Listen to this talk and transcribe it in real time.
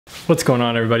What's going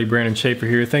on, everybody? Brandon Schaefer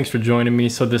here. Thanks for joining me.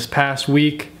 So this past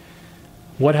week,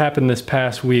 what happened this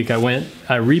past week?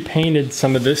 I repainted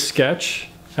some of this sketch.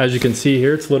 As you can see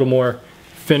here, it's a little more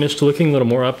finished looking, a little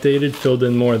more updated, filled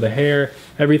in more of the hair,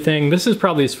 everything. This is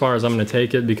probably as far as I'm gonna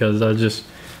take it because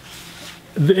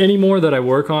any more that I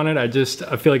work on it, I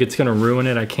feel like it's gonna ruin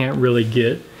it. I can't really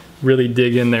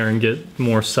dig in there and get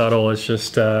more subtle. It's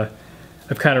just, I've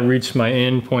kind of reached my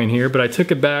end point here, but I took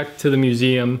it back to the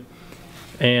museum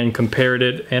and compared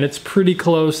it, and it's pretty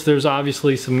close. There's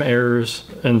obviously some errors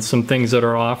and some things that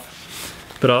are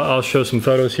off, but I'll show some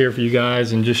photos here for you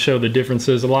guys and just show the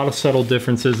differences. A lot of subtle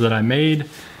differences that I made.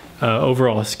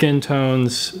 Overall skin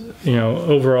tones,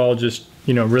 overall just,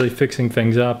 really fixing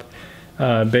things up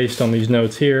based on these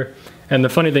notes here. And the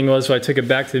funny thing was, so I took it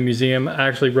back to the museum. I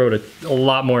actually wrote a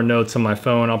lot more notes on my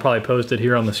phone. I'll probably post it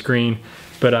here on the screen,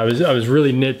 but I was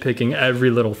really nitpicking every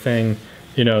little thing.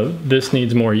 This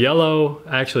needs more yellow.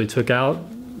 I actually took out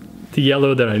the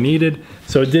yellow that I needed.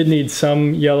 So it did need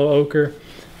some yellow ochre.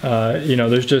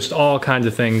 There's just all kinds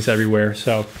of things everywhere.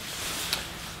 So,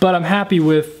 but I'm happy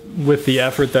with the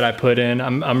effort that I put in.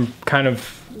 I'm kind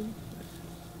of,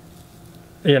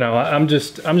 I'm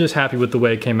just happy with the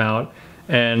way it came out.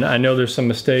 And I know there's some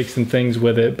mistakes and things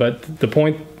with it, but the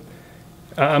point,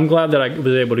 I'm glad that I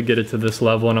was able to get it to this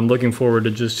level, and I'm looking forward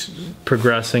to just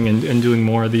progressing and doing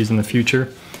more of these in the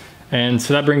future. And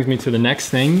so that brings me to the next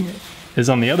thing, is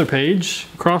on the other page,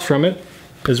 across from it,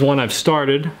 is one I've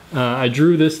started. I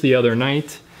drew this the other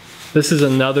night. This is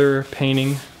another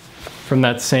painting from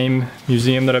that same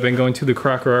museum that I've been going to, the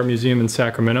SchaeferArt Museum in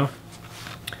Sacramento.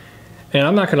 And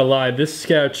I'm not gonna lie, this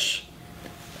sketch,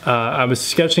 I was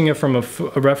sketching it from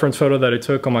a reference photo that I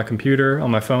took on my computer,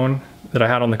 on my phone, that I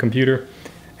had on the computer.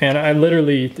 And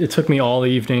it took me all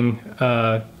evening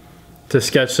to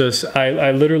sketch this.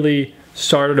 I literally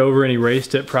started over and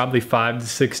erased it probably 5 to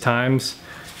 6 times.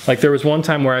 Like there was one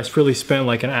time where I really spent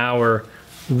like an hour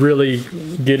really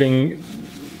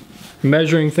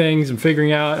measuring things and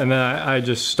figuring out, and then I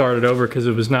just started over because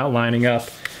it was not lining up.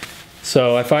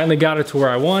 So I finally got it to where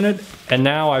I wanted, and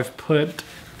now I've put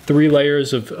 3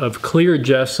 layers of clear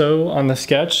gesso on the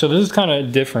sketch. So this is kind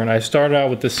of different. I started out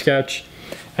with the sketch,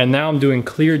 and now I'm doing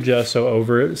clear gesso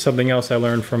over it. Something else I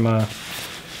learned from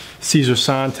Cesar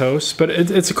Santos, but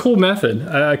it's a cool method.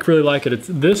 I really like it.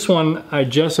 This one, I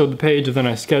gessoed the page and then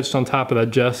I sketched on top of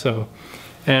that gesso.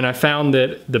 And I found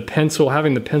that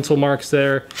having the pencil marks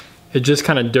there, it just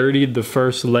kind of dirtied the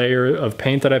first layer of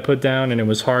paint that I put down, and it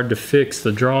was hard to fix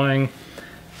the drawing.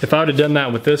 If I would have done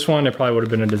that with this one, it probably would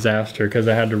have been a disaster because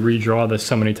I had to redraw this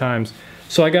so many times.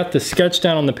 So I got the sketch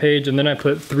down on the page, and then I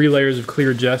put 3 layers of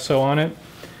clear gesso on it.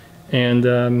 And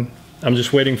I'm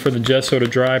just waiting for the gesso to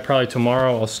dry. Probably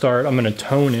tomorrow I'm gonna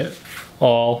tone it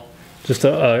all. Just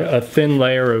a thin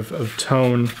layer of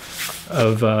tone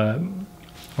of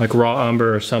like raw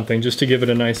umber or something, just to give it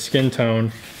a nice skin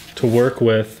tone to work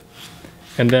with.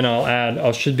 And then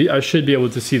I should be able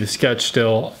to see the sketch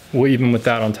still, even with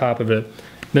that on top of it.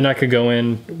 Then I could go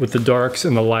in with the darks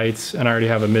and the lights, and I already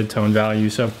have a mid-tone value.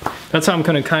 So that's how I'm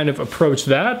gonna kind of approach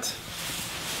that.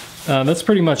 That's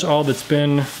pretty much all that's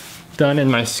been done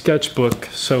in my sketchbook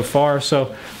so far.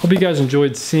 So hope you guys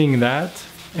enjoyed seeing that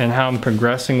and how I'm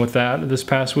progressing with that this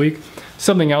past week.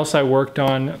 Something else I worked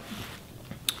on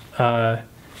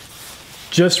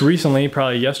just recently,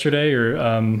 probably yesterday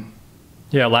or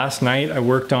last night, I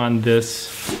worked on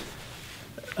this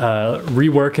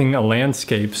reworking a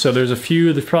landscape. So there's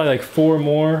probably like 4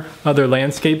 more other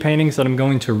landscape paintings that I'm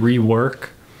going to rework.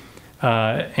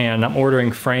 And I'm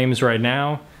ordering frames right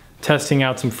now, testing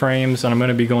out some frames, and I'm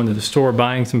gonna be going to the store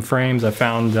buying some frames. I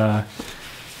found a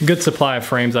good supply of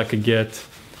frames I could get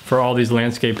for all these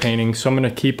landscape paintings. So I'm gonna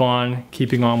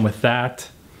keeping on with that.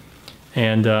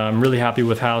 And I'm really happy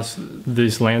with how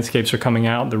these landscapes are coming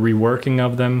out, the reworking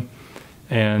of them.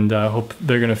 And I hope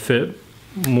they're gonna fit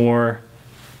more.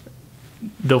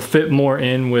 They'll fit more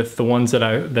in with the ones that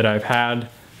I've had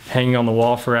hanging on the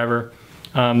wall forever.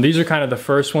 These are kind of the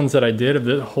first ones that I did of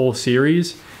the whole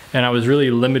series, and I was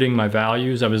really limiting my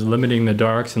values. I was limiting the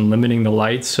darks and limiting the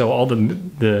lights. So all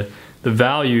the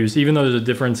values, even though there's a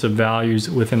difference of values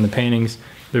within the paintings,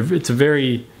 it's a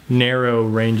very narrow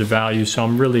range of values. So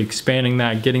I'm really expanding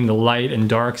that, getting the light and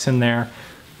darks in there,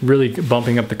 really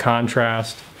bumping up the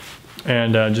contrast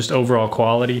and just overall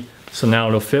quality. So now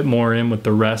it'll fit more in with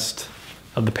the rest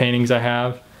of the paintings I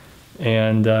have.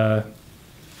 And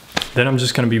then I'm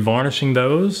just gonna be varnishing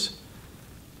those,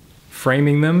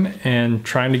 framing them, and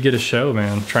trying to get a show,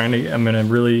 man. I'm gonna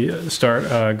really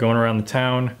start going around the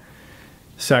town,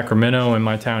 Sacramento and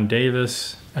my town,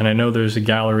 Davis. And I know there's a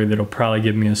gallery that'll probably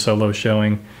give me a solo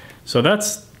showing. So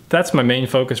that's that's my main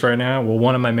focus right now. Well,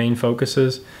 one of my main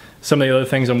focuses. Some of the other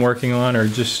things I'm working on are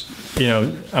just, you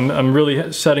know, I'm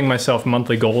really setting myself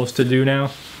monthly goals to do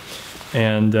now,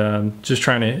 and just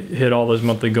trying to hit all those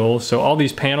monthly goals. So all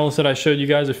these panels that I showed you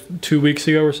guys 2 weeks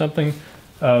ago or something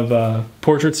of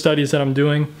portrait studies that I'm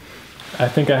doing, I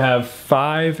think I have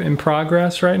 5 in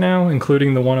progress right now,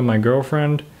 including the one of my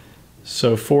girlfriend.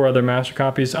 So 4 other master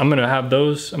copies. I'm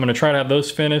gonna try to have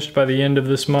those finished by the end of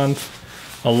this month,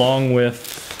 along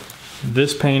with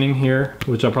this painting here,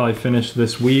 which I'll probably finish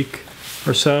this week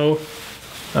or so.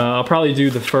 I'll probably do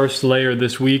the first layer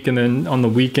this week, and then on the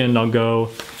weekend I'll go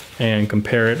and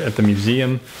compare it at the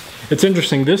museum. It's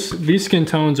interesting, these skin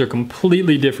tones are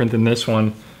completely different than this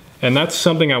one, and that's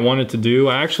something I wanted to do.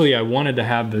 I wanted to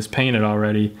have this painted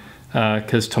already,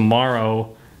 because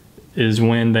tomorrow is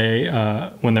when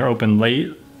they're open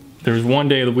late. There's one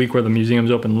day of the week where the museum's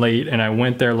open late, and I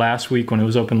went there last week when it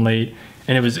was open late,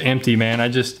 and it was empty, man.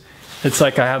 It's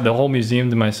like I had the whole museum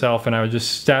to myself, and I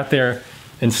just sat there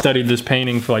and studied this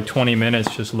painting for like 20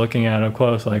 minutes, just looking at it up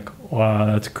close, like, wow,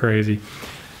 that's crazy.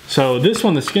 So this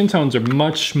one, the skin tones are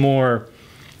much more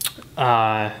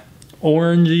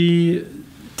orangey,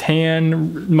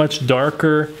 tan, much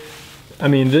darker. I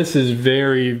mean, this is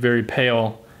very, very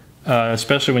pale,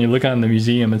 especially when you look on the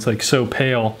museum, it's like so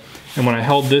pale. And when I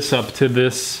held this up to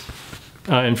this,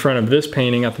 in front of this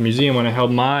painting at the museum, when I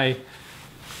held my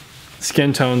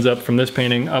skin tones up from this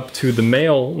painting up to the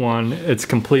male one, it's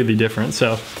completely different.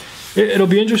 So it'll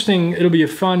be interesting. It'll be a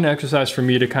fun exercise for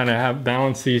me to kind of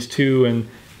balance these two and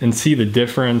see the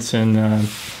difference, and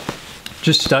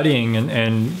just studying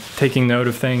and taking note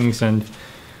of things, and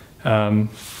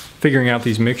figuring out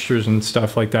these mixtures and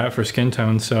stuff like that for skin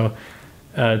tones. So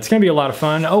it's gonna be a lot of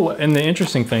fun. Oh, and the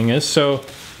interesting thing is, so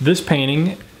this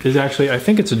painting is actually, I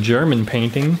think it's a German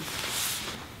painting,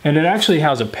 and it actually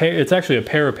has it's actually a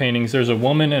pair of paintings. There's a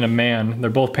woman and a man. They're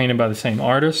both painted by the same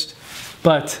artist,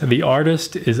 but the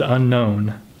artist is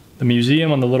unknown. The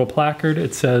museum, on the little placard,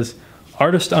 it says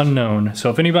artist unknown. So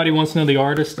if anybody wants to know the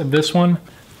artist of this one,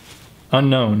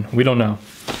 unknown, we don't know.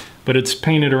 But it's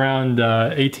painted around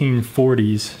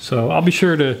 1840s. So I'll be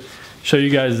sure to show you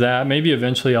guys that. Maybe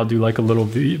eventually I'll do like a little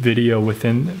video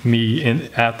within me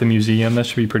at the museum. That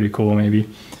should be pretty cool, maybe.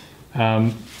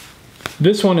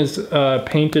 This one is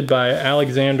painted by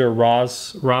Alexander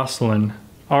Roslin,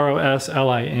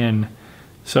 R-O-S-L-I-N.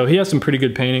 So he has some pretty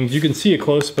good paintings. You can see a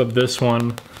close-up of this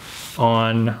one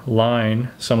online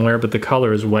somewhere, but the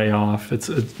color is way off. It's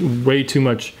way too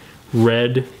much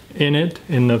red in it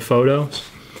in the photos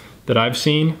that I've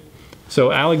seen.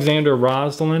 So Alexander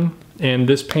Roslin, and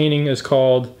this painting is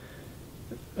called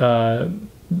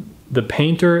The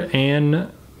Painter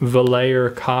Anne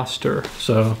Valayer Coster.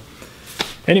 So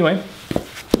anyway,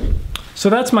 so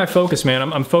that's my focus,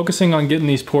 man. I'm focusing on getting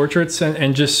these portraits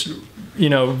and just, you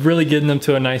know, really getting them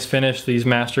to a nice finish, these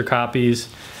master copies,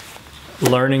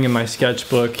 learning in my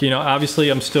sketchbook. You know, obviously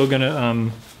I'm still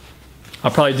gonna,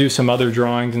 I'll probably do some other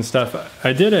drawings and stuff.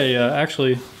 I did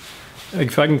actually,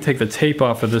 if I can take the tape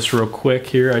off of this real quick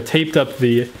here, I taped up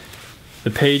the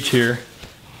page here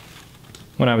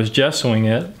when I was gessoing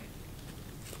it.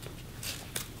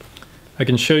 I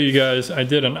can show you guys, I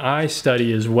did an eye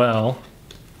study as well,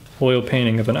 oil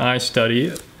painting of an eye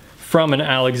study from an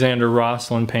Alexander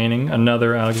Roslin painting,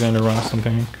 another Alexander Roslin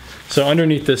painting. So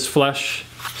underneath this flesh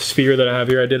sphere that I have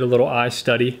here, I did a little eye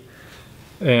study.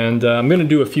 And I'm gonna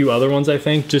do a few other ones, I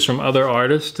think, just from other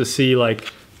artists to see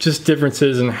like just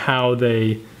differences in how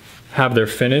they have their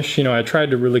finish. You know, I tried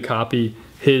to really copy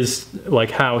his, like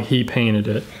how he painted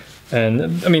it.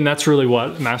 And I mean, that's really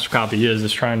what master copy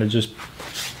is trying to just,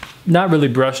 not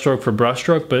really brushstroke for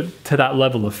brushstroke, but to that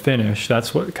level of finish.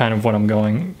 That's what I'm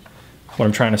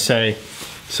trying to say.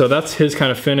 So that's his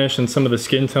kind of finish and some of the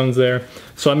skin tones there.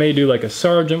 So I may do like a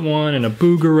Sargent one and a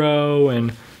Bouguereau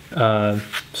and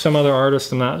some other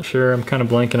artist, I'm not sure. I'm kind of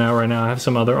blanking out right now. I have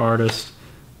some other artists.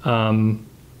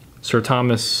 Sir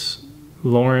Thomas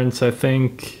Lawrence, I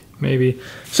think, maybe.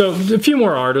 So a few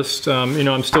more artists. You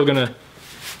know, I'm still gonna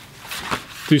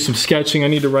do some sketching. I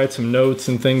need to write some notes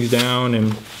and things down,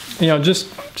 and you know,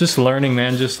 just learning,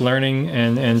 man, just learning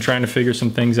and trying to figure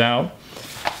some things out.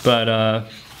 But I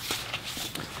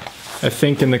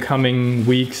think in the coming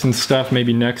weeks and stuff,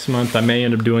 maybe next month, I may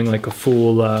end up doing like a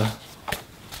full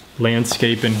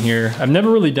landscape in here. I've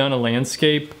never really done a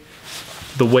landscape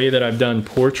the way that I've done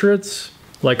portraits,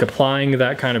 like applying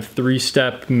that kind of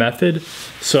 3-step method.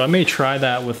 So I may try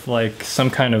that with like some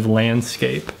kind of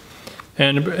landscape.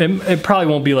 And it probably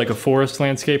won't be like a forest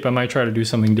landscape. I might try to do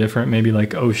something different, maybe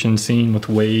like ocean scene with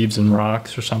waves and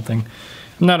rocks or something.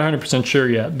 I'm not 100% sure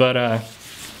yet, but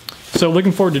so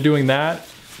looking forward to doing that.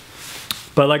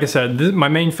 But like I said, my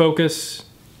main focus,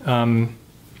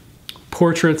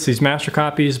 portraits, these master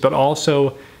copies, but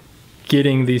also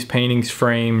getting these paintings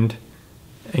framed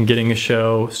and getting a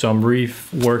show. So I'm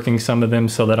reworking some of them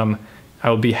so that I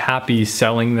will be happy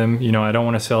selling them. You know, I don't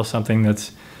want to sell something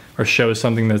or show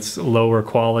something that's lower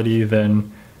quality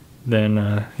than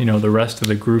you know, the rest of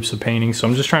the groups of paintings. So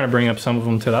I'm just trying to bring up some of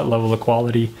them to that level of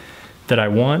quality that I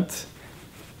want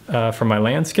for my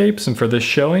landscapes and for this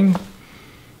showing.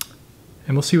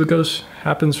 And we'll see what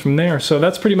happens from there. So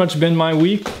that's pretty much been my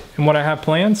week and what I have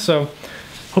planned. So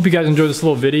hope you guys enjoyed this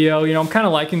little video. You know, I'm kind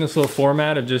of liking this little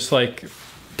format of just like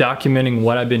documenting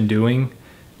what I've been doing.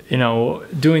 You know,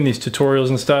 doing these tutorials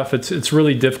and stuff, it's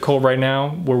really difficult right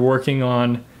now. We're working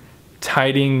on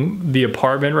tidying the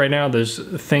apartment right now. There's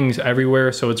things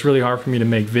everywhere, so it's really hard for me to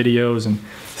make videos and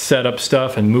set up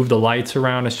stuff and move the lights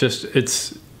around. It's just,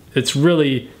 it's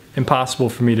really impossible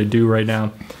for me to do right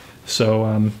now.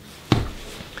 So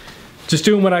just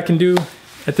doing what I can do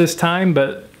at this time.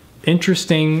 But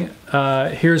interesting,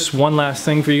 here's one last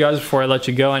thing for you guys before I let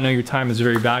you go. I know your time is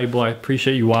very valuable. I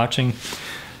appreciate you watching.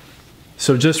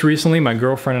 So just recently, my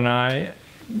girlfriend and I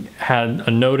had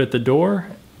a note at the door,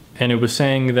 and it was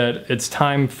saying that it's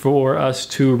time for us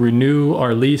to renew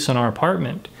our lease on our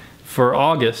apartment for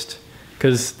August,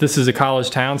 because this is a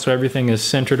college town, so everything is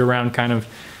centered around kind of,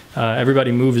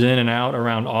 everybody moves in and out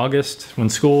around August when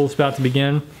school is about to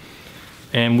begin.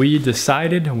 And we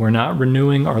decided we're not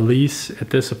renewing our lease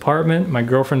at this apartment. My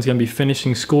girlfriend's gonna be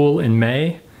finishing school in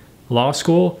May, law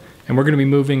school, and we're gonna be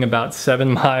moving about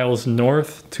 7 miles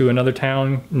north to another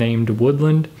town named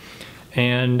Woodland.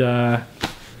 And I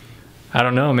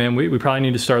don't know, man, we probably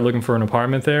need to start looking for an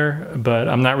apartment there, but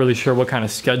I'm not really sure what kind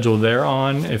of schedule they're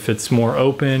on. If it's more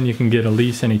open, you can get a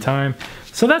lease anytime.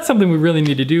 So that's something we really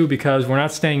need to do, because we're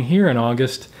not staying here in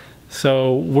August.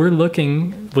 So we're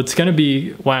looking, what's gonna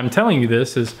be, why I'm telling you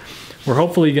this is, we're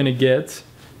hopefully gonna get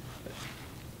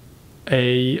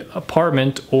a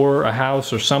apartment or a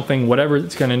house or something, whatever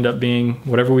it's gonna end up being,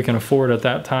 whatever we can afford at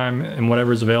that time and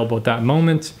whatever's available at that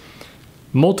moment.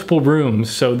 Multiple rooms,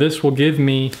 so this will give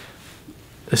me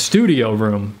a studio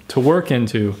room to work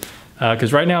into,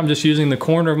 because right now I'm just using the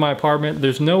corner of my apartment.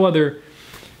 There's no other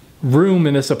room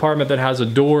in this apartment that has a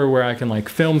door where I can like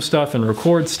film stuff and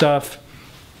record stuff.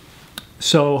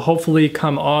 So hopefully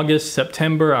come August,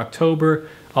 September, October,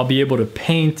 I'll be able to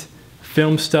paint,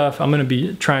 film stuff. I'm gonna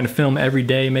be trying to film every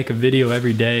day, make a video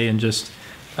every day, and just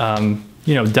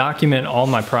you know, document all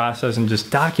my process and just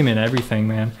document everything,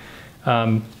 man.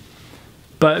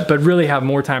 But really have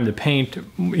more time to paint,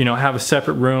 you know, have a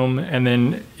separate room, and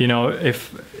then, you know,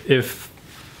 if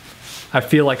I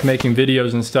feel like making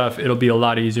videos and stuff, it'll be a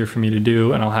lot easier for me to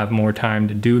do, and I'll have more time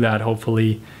to do that,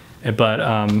 hopefully. But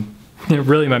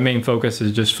really my main focus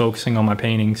is just focusing on my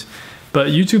paintings. But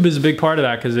YouTube is a big part of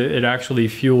that, because it actually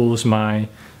fuels my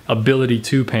ability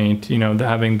to paint, you know,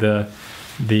 having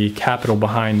the capital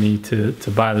behind me to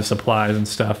buy the supplies and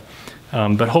stuff.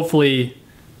 But hopefully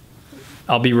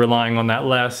I'll be relying on that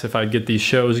less if I get these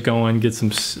shows going, get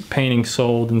some paintings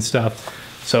sold and stuff.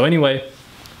 So anyway,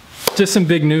 just some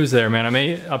big news there, man.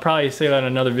 I'll probably say that in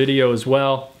another video as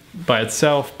well by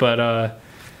itself, but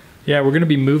yeah, we're gonna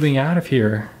be moving out of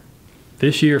here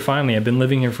this year finally. I've been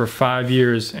living here for 5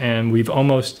 years, and we've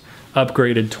almost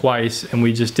upgraded twice, and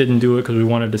we just didn't do it because we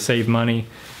wanted to save money.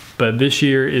 But this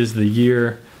year is the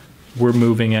year we're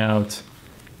moving out.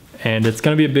 And it's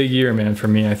gonna be a big year, man, for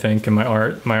me, I think, in my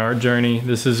art journey.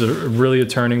 This is really a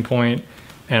turning point.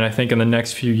 And I think in the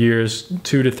next few years,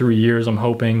 2 to 3 years, I'm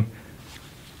hoping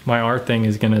my art thing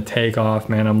is gonna take off,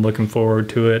 man. I'm looking forward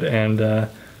to it. And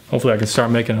hopefully I can start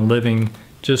making a living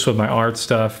just with my art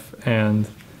stuff, and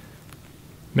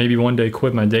maybe one day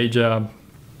quit my day job.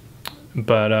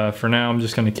 But for now, I'm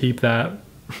just gonna keep that,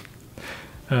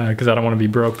 because I don't want to be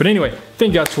broke. But anyway,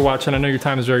 thank you guys for watching. I know your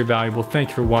time is very valuable. Thank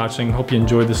you for watching. Hope you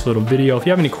enjoyed this little video. If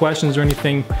you have any questions or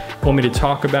anything you want me to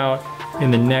talk about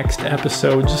in the next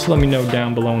episode, just let me know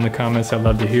down below in the comments. I'd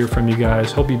love to hear from you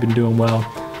guys. Hope you've been doing well.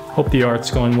 Hope the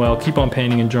art's going well. Keep on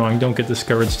painting and drawing. Don't get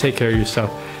discouraged. Take care of yourself.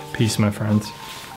 Peace, my friends.